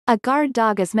A guard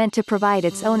dog is meant to provide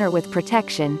its owner with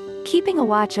protection, keeping a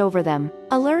watch over them,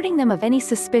 alerting them of any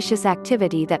suspicious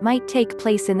activity that might take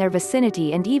place in their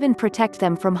vicinity and even protect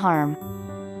them from harm.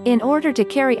 In order to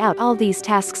carry out all these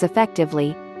tasks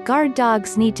effectively, guard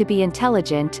dogs need to be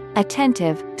intelligent,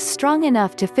 attentive, strong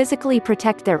enough to physically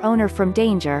protect their owner from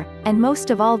danger, and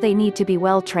most of all they need to be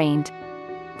well trained.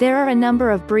 There are a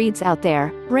number of breeds out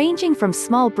there, ranging from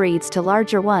small breeds to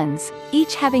larger ones,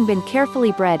 each having been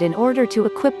carefully bred in order to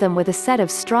equip them with a set of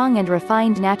strong and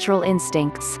refined natural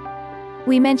instincts.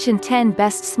 We mentioned 10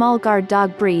 best small guard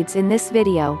dog breeds in this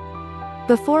video.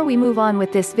 Before we move on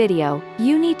with this video,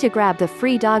 you need to grab the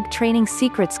free Dog Training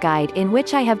Secrets Guide, in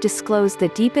which I have disclosed the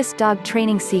deepest dog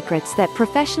training secrets that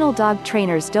professional dog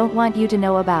trainers don't want you to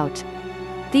know about.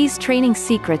 These training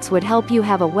secrets would help you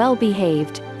have a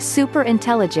well-behaved, super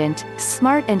intelligent,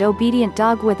 smart and obedient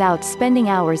dog without spending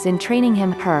hours in training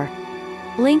him/her.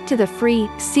 Link to the free,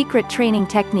 secret training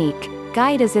technique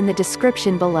guide is in the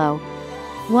description below.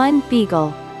 1.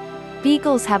 Beagle.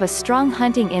 Beagles have a strong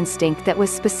hunting instinct that was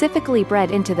specifically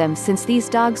bred into them since these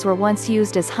dogs were once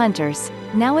used as hunters.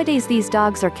 Nowadays these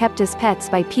dogs are kept as pets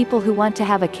by people who want to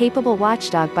have a capable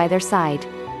watchdog by their side.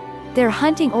 Their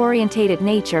hunting-orientated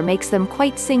nature makes them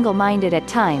quite single-minded at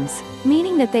times,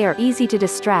 meaning that they are easy to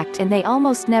distract and they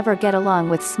almost never get along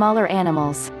with smaller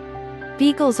animals.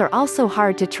 Beagles are also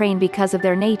hard to train because of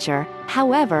their nature.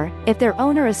 However, if their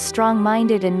owner is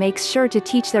strong-minded and makes sure to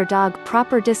teach their dog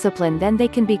proper discipline, then they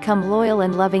can become loyal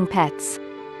and loving pets.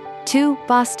 2.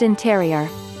 Boston Terrier.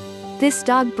 This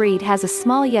dog breed has a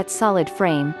small yet solid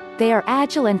frame. They are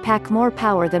agile and pack more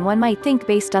power than one might think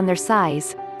based on their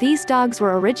size. These dogs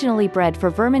were originally bred for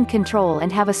vermin control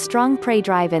and have a strong prey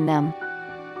drive in them.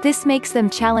 This makes them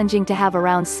challenging to have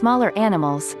around smaller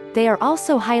animals. They are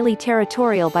also highly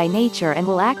territorial by nature and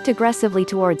will act aggressively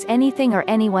towards anything or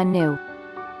anyone new.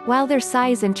 While their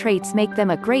size and traits make them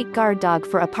a great guard dog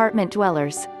for apartment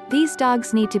dwellers, these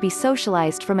dogs need to be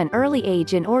socialized from an early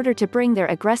age in order to bring their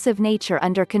aggressive nature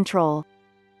under control.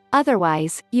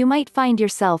 Otherwise, you might find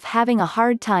yourself having a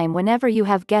hard time whenever you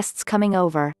have guests coming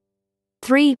over.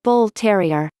 3. Bull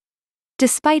Terrier.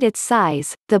 Despite its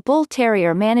size, the Bull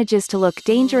Terrier manages to look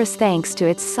dangerous thanks to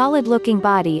its solid-looking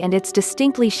body and its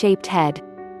distinctly shaped head.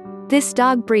 This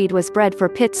dog breed was bred for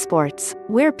pit sports,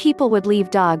 where people would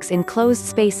leave dogs in closed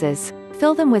spaces,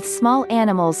 fill them with small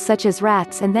animals such as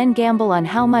rats and then gamble on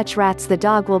how much rats the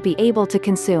dog will be able to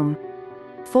consume.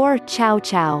 4. Chow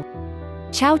Chow.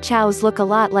 Chow Chows look a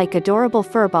lot like adorable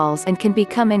furballs and can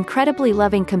become incredibly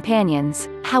loving companions.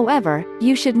 However,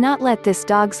 you should not let this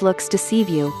dog's looks deceive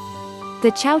you.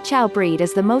 The Chow Chow breed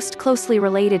is the most closely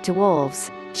related to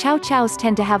wolves. Chow Chows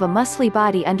tend to have a muscly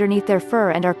body underneath their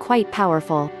fur and are quite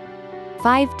powerful.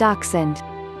 5. Dachshund.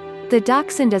 The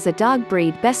Dachshund is a dog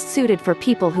breed best suited for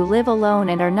people who live alone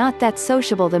and are not that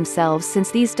sociable themselves,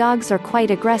 since these dogs are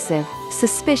quite aggressive,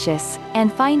 suspicious,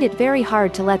 and find it very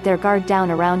hard to let their guard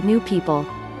down around new people.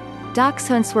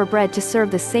 Dachshunds were bred to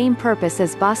serve the same purpose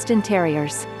as Boston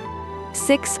Terriers.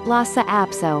 6. Lhasa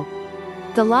Apso.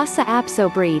 The Lhasa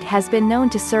Apso breed has been known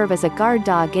to serve as a guard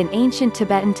dog in ancient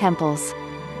Tibetan temples.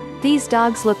 These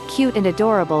dogs look cute and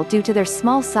adorable due to their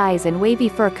small size and wavy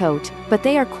fur coat, but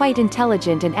they are quite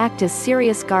intelligent and act as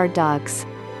serious guard dogs.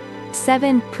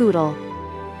 7. Poodle.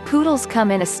 Poodles come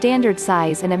in a standard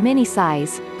size and a mini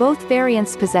size. Both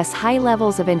variants possess high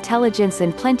levels of intelligence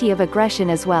and plenty of aggression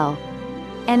as well.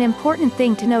 An important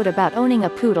thing to note about owning a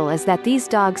poodle is that these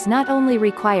dogs not only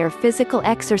require physical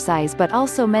exercise but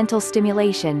also mental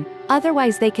stimulation,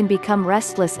 otherwise they can become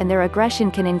restless and their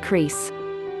aggression can increase.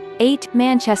 8.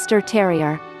 Manchester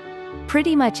Terrier.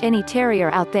 Pretty much any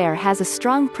terrier out there has a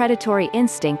strong predatory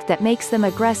instinct that makes them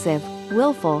aggressive,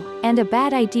 willful, and a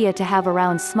bad idea to have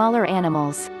around smaller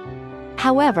animals.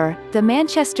 However, the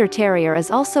Manchester Terrier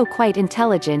is also quite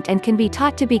intelligent and can be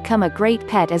taught to become a great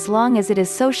pet as long as it is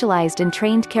socialized and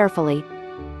trained carefully.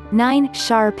 9.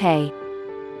 Shar-Pei.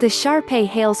 The Shar-Pei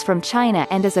hails from China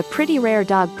and is a pretty rare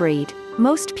dog breed.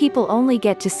 Most people only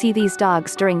get to see these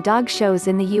dogs during dog shows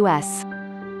in the US.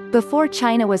 Before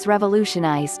China was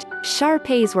revolutionized,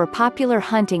 Shar-Peis were popular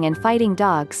hunting and fighting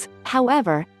dogs.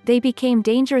 However, they became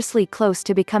dangerously close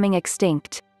to becoming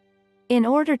extinct. In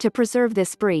order to preserve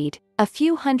this breed, a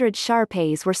few hundred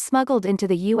Shar-Peis were smuggled into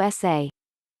the USA.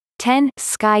 10.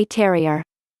 Skye Terrier.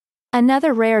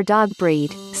 Another rare dog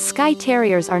breed, Skye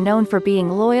Terriers are known for being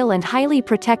loyal and highly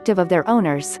protective of their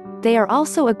owners. They are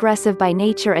also aggressive by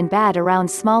nature and bad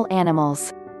around small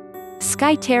animals.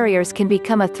 Skye Terriers can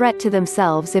become a threat to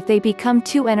themselves if they become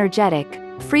too energetic.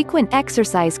 Frequent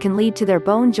exercise can lead to their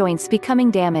bone joints becoming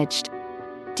damaged.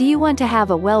 Do you want to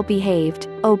have a well-behaved,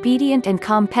 obedient and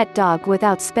calm pet dog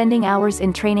without spending hours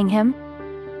in training him?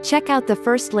 Check out the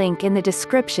first link in the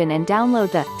description and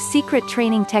download the Secret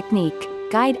Training Technique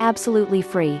guide absolutely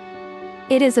free.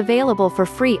 It is available for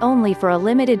free only for a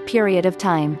limited period of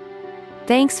time.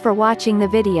 Thanks for watching the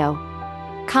video.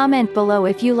 Comment below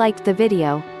if you liked the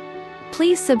video.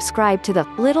 Please subscribe to the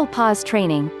Little Paws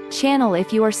Training channel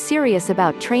if you are serious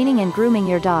about training and grooming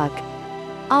your dog.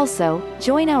 Also,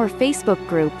 join our Facebook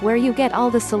group where you get all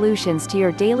the solutions to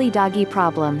your daily doggy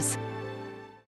problems.